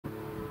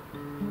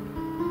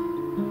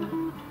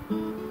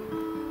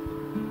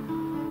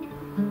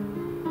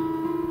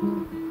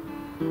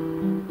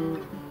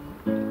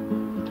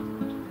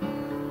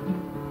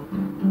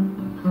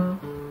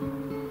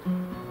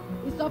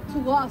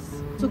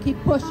us to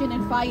keep pushing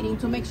and fighting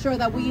to make sure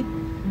that we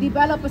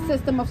develop a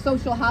system of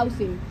social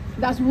housing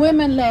that's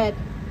women-led,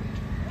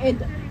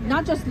 and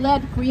not just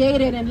led,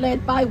 created and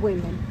led by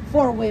women,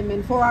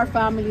 for our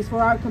families,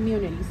 for our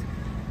communities.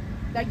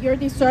 That you're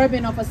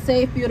deserving of a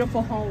safe,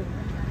 beautiful home.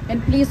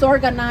 And please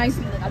organize,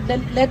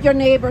 let your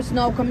neighbors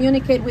know,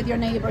 communicate with your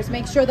neighbors,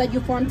 make sure that you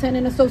form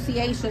tenant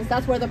associations.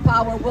 That's where the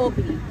power will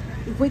be.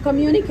 If we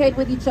communicate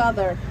with each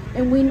other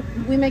and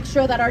we make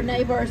sure that our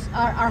neighbors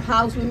are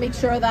housed, we make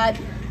sure that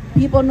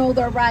people know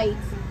their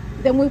rights,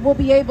 then we will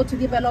be able to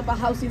develop a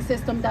housing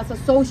system that's a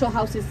social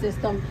housing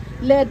system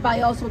led by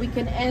us, so we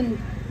can end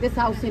this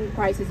housing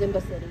crisis in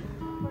the city.